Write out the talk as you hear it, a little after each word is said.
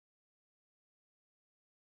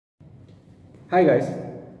Hi guys,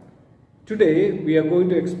 today we are going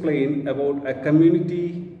to explain about a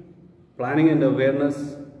community planning and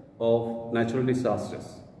awareness of natural disasters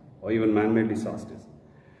or even man-made disasters.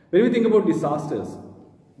 When we think about disasters,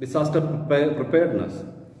 disaster preparedness,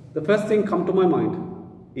 the first thing come to my mind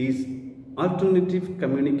is alternative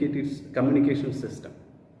communication system.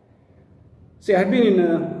 See, I had been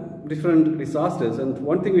in different disasters, and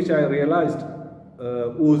one thing which I realized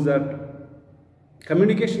was that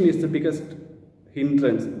communication is the biggest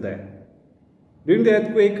hindrance there. During the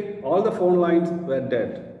earthquake, all the phone lines were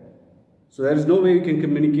dead. So there is no way you can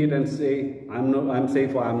communicate and say, I'm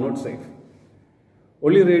safe or I'm not safe.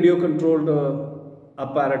 Only radio controlled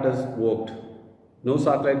apparatus worked. No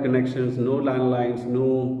satellite connections, no landlines,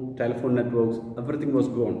 no telephone networks, everything was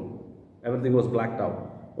gone. Everything was blacked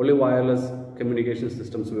out. Only wireless communication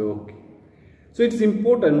systems were working. So it's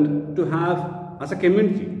important to have, as a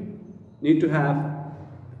community, need to have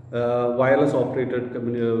wireless operated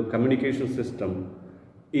communication system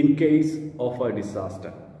in case of a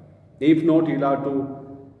disaster. If not, you'll have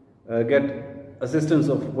to get assistance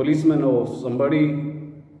of policemen or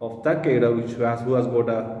somebody of that cadre who has got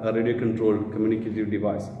a radio controlled communicative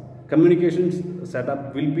device. Communication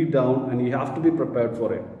setup will be down and you have to be prepared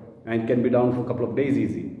for it, and it can be down for a couple of days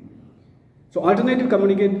easy. So alternative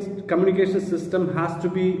communication system has to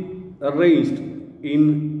be arranged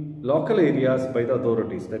in local areas by the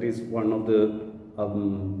authorities. That is one of the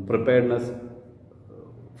preparedness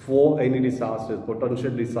for any disasters,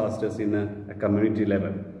 potential disasters in a community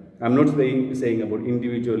level. I'm not saying about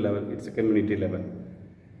individual level, it's a community level.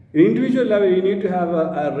 In individual level, you need to have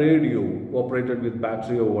a radio operated with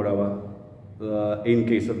battery or whatever in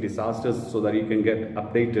case of disasters, so that you can get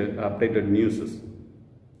updated news.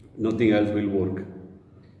 Nothing else will work.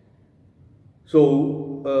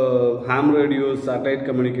 So ham radios, satellite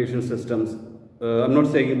communication systems. I'm not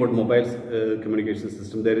saying about mobile communication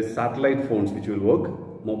system. There is satellite phones which will work.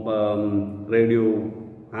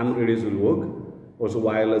 Ham radios will work. Also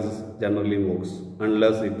wireless generally works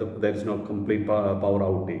unless there is no complete power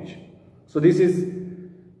outage. So this is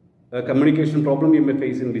a communication problem you may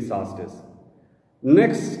face in disasters.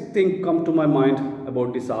 Next thing come to my mind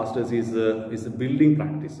about disasters is the building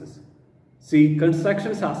practices. See,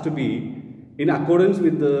 constructions has to be in accordance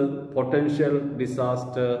with the potential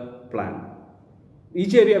disaster plan.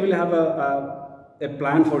 Each area will have a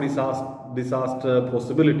plan for disaster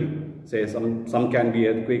possibility. Say some can be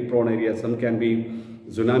earthquake prone areas, some can be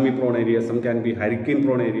tsunami prone areas, some can be hurricane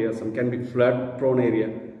prone areas, some can be flood prone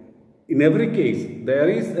area. In every case, there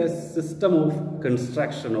is a system of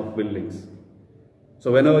construction of buildings.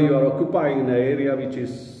 So whenever you are occupying in an area which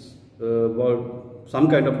is some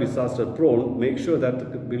kind of disaster prone, make sure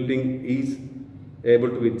that the building is able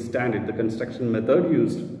to withstand it. The construction method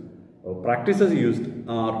used or practices used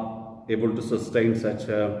are able to sustain such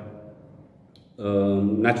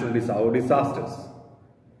natural disasters.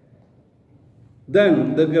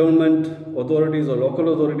 Then the government authorities or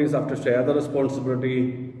local authorities have to share the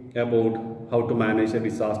responsibility about how to manage a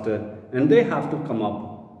disaster, and they have to come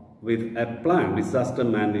up with a plan, disaster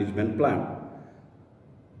management plan.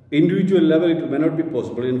 Individual level it may not be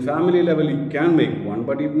possible. In family level you can make one,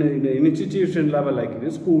 but in an institution level like in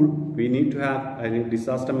a school, we need to have a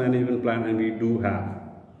disaster management plan, and we do have.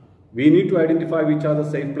 We need to identify which are the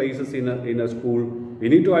safe places in a school. We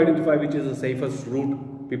need to identify which is the safest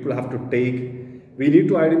route people have to take. We need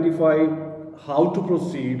to identify how to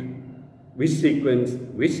proceed, which sequence,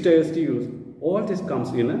 which stairs to use. All this comes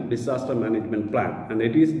in a disaster management plan, and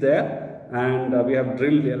it is there, and we have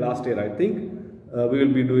drilled last year, I think. We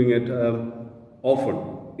will be doing it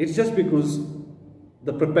often. It's just because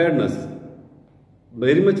the preparedness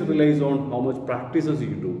very much relies on how much practices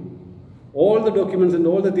you do. All the documents and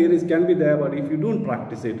all the theories can be there, but if you don't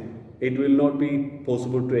practice it, it will not be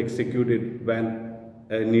possible to execute it when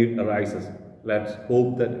a need arises. Let's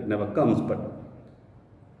hope that it never comes, but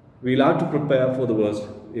we'll have to prepare for the worst,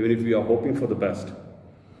 even if we are hoping for the best.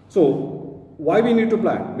 So, why we need to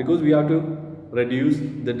plan? Because we have to reduce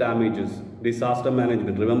the damages. Disaster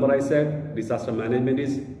management. Remember I said disaster management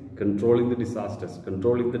is controlling the disasters,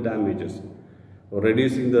 controlling the damages, or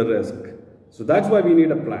reducing the risk. So that's why we need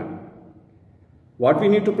a plan. What we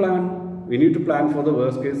need to plan? We need to plan for the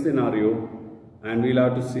worst case scenario, and we'll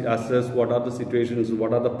have to assess what are the situations,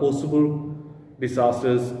 what are the possible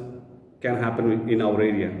disasters can happen in our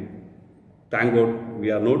area. Thank God we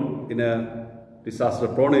are not in a disaster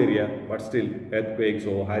prone area, but still earthquakes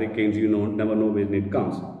or hurricanes, never know when it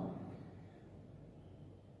comes.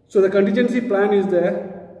 So the contingency plan is there,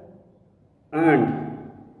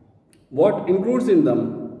 and what includes in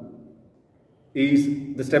them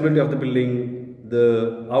is the stability of the building,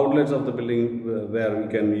 the outlets of the building where we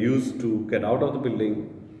can use to get out of the building,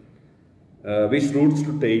 which routes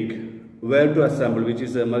to take, where to assemble, which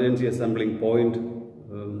is the emergency assembling point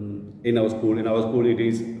in our school. In our school, it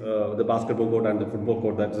is the basketball court and the football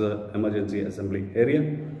court, that's the emergency assembling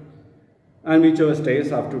area. And whichever stairs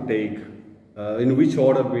have to take, in which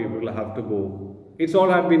order we will have to go. It's all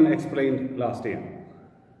had been explained last year.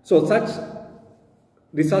 So such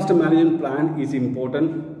disaster management plan is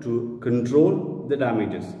important to control the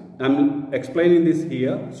damages. I'm explaining this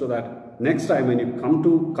here so that next time when you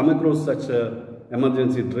come across such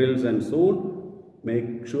emergency drills and so on,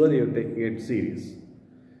 make sure you're taking it serious.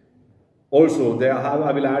 Also,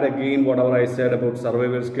 I will add again whatever I said about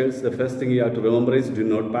survival skills. The first thing you have to remember is do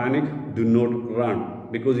not panic, do not run.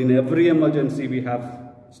 Because in every emergency we have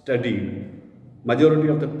studied, majority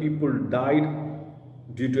of the people died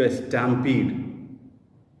due to a stampede.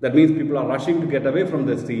 That means people are rushing to get away from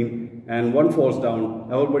the scene and one falls down,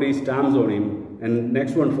 everybody stamps on him and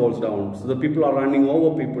next one falls down. So the people are running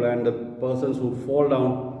over people and the persons who fall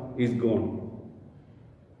down is gone,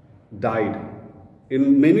 died.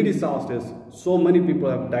 In many disasters, so many people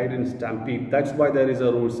have died in stampede. That's why there is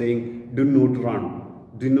a rule saying, do not run,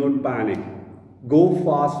 do not panic. Go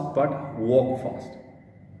fast but walk fast.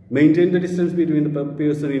 Maintain the distance between the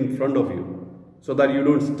person in front of you so that you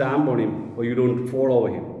don't stamp on him or you don't fall over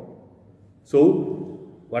him.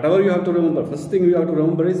 So, whatever you have to remember, first thing you have to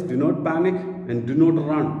remember is do not panic and do not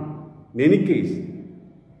run. In any case,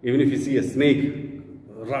 even if you see a snake,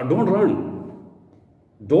 don't run.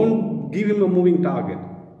 Don't give him a moving target.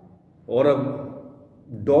 Or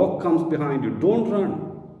a dog comes behind you, don't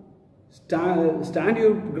run. Stand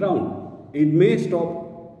your ground. It may stop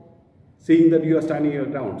seeing that you are standing your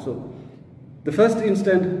ground. So, the first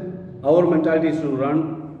instant, our mentality is to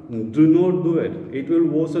run. Do not do it. It will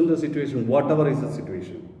worsen the situation, whatever is the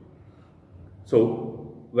situation.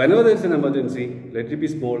 So, whenever there is an emergency, let it be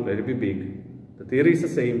small, let it be big. The theory is the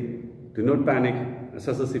same. Do not panic,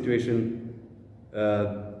 assess the situation,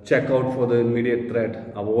 check out for the immediate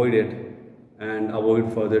threat, avoid it, and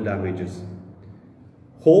avoid further damages.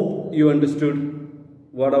 Hope you understood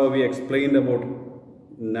whatever we explained about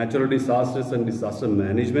natural disasters and disaster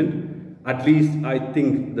management. At least I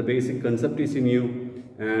think the basic concept is in you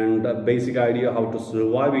and the basic idea how to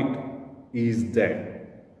survive it is there.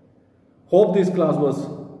 Hope this class was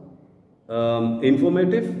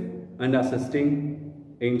informative and assisting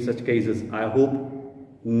in such cases. I hope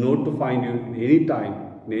not to find you any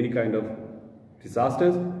time in any kind of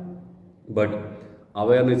disasters, but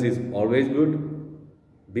awareness is always good.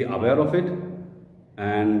 Be aware of it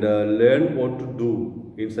and learn what to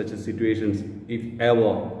do in such situations if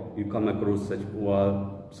ever you come across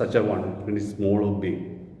such a one, when it's small or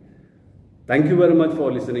big. Thank you very much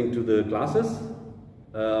for listening to the classes.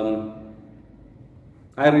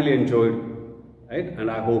 I really enjoyed it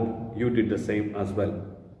and I hope you did the same as well.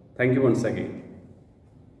 Thank you once again.